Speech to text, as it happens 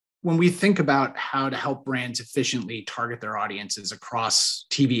when we think about how to help brands efficiently target their audiences across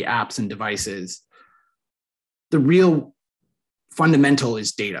TV apps and devices, the real fundamental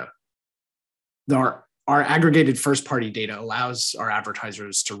is data. Our aggregated first-party data allows our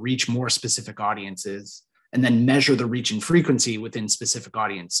advertisers to reach more specific audiences and then measure the reach and frequency within specific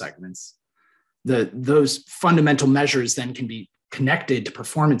audience segments. Those fundamental measures then can be connected to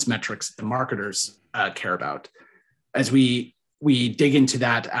performance metrics that the marketers care about. As we dig into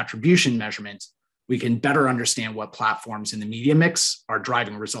that attribution measurement, we can better understand what platforms in the media mix are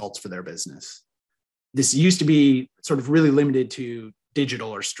driving results for their business. This used to be sort of really limited to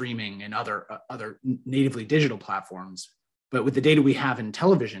digital or streaming and other natively digital platforms. But with the data we have in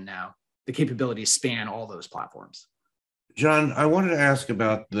television now, the capabilities span all those platforms. John, I wanted to ask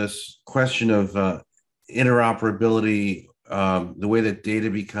about this question of interoperability, the way that data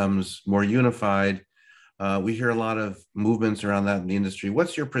becomes more unified. We hear a lot of movements around that in the industry.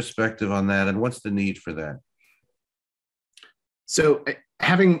 What's your perspective on that, and what's the need for that? So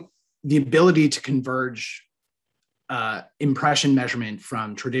having the ability to converge impression measurement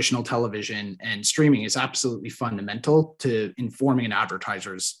from traditional television and streaming is absolutely fundamental to informing an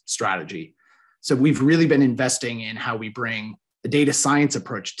advertiser's strategy. So we've really been investing in how we bring a data science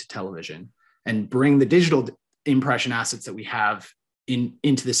approach to television and bring the digital impression assets that we have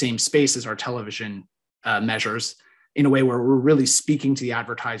into the same space as our television measures in a way where we're really speaking to the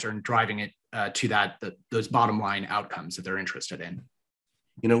advertiser and driving it to those bottom line outcomes that they're interested in.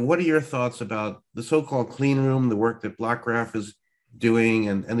 What are your thoughts about the so-called clean room, the work that Blockgraph is doing,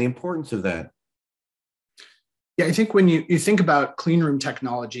 and the importance of that? Yeah, I think when you think about clean room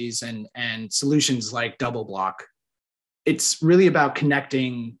technologies and solutions like Double Block, it's really about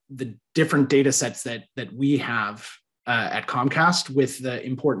connecting the different data sets that we have at Comcast with the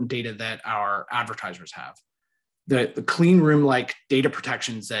important data that our advertisers have. The clean room like data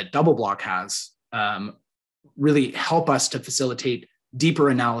protections that Double Block has really help us to facilitate deeper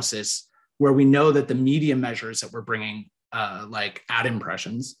analysis where we know that the media measures that we're bringing, like ad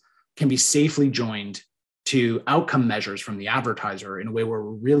impressions, can be safely joined to outcome measures from the advertiser in a way where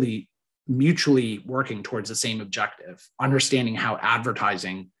we're really mutually working towards the same objective, understanding how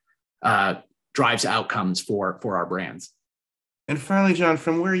advertising drives outcomes for our brands. And finally, John,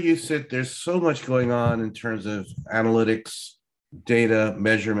 from where you sit, there's so much going on in terms of analytics, data,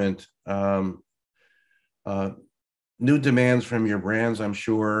 measurement, new demands from your brands, I'm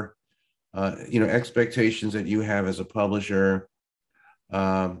sure, expectations that you have as a publisher,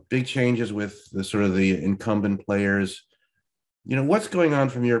 big changes with the incumbent players. What's going on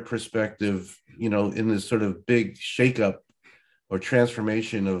from your perspective, in this sort of big shakeup or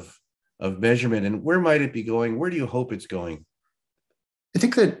transformation of measurement, and where might it be going? Where do you hope it's going? I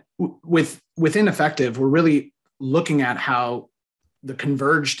think that within Effectv, we're really looking at how the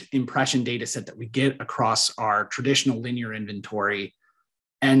converged impression data set that we get across our traditional linear inventory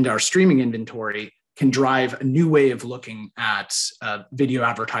and our streaming inventory can drive a new way of looking at video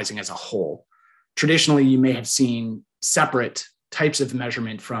advertising as a whole. Traditionally, you may have seen separate types of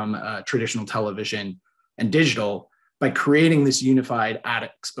measurement from traditional television and digital. By creating this unified ad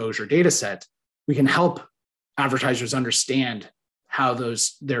exposure data set, we can help advertisers understand how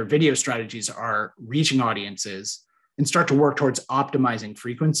their video strategies are reaching audiences and start to work towards optimizing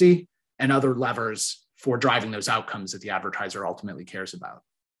frequency and other levers for driving those outcomes that the advertiser ultimately cares about.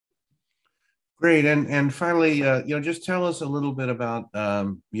 Great. And finally, just tell us a little bit about,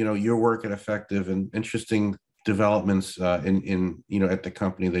 your work at Effectv and interesting developments in at the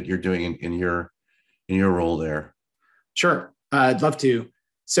company that you're doing in your role there. Sure. I'd love to.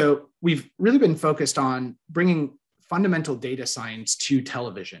 So we've really been focused on bringing fundamental data science to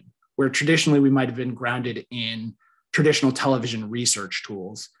television, where traditionally we might have been grounded in traditional television research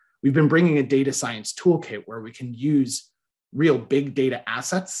tools. We've been bringing a data science toolkit where we can use real big data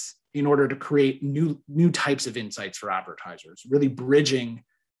assets in order to create new types of insights for advertisers, really bridging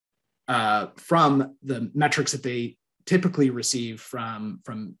from the metrics that they typically receive from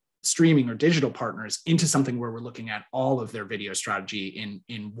streaming or digital partners into something where we're looking at all of their video strategy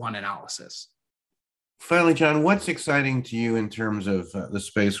in one analysis. Finally, John, what's exciting to you in terms of the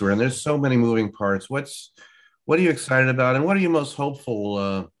space we're in? There's so many moving parts. What are you excited about, and what are you most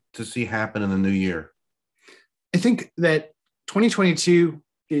hopeful to see happen in the new year? I think that 2022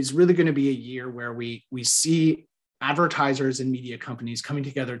 is really going to be a year where we see advertisers and media companies coming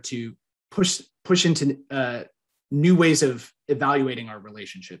together to push into new ways of evaluating our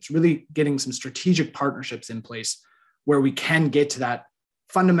relationships, really getting some strategic partnerships in place where we can get to that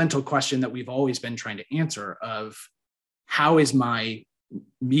fundamental question that we've always been trying to answer of how is my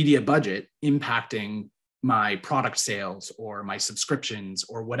media budget impacting my product sales or my subscriptions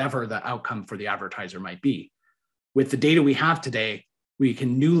or whatever the outcome for the advertiser might be. With the data we have today, we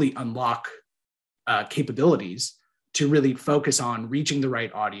can newly unlock capabilities to really focus on reaching the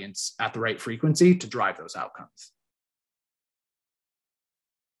right audience at the right frequency to drive those outcomes.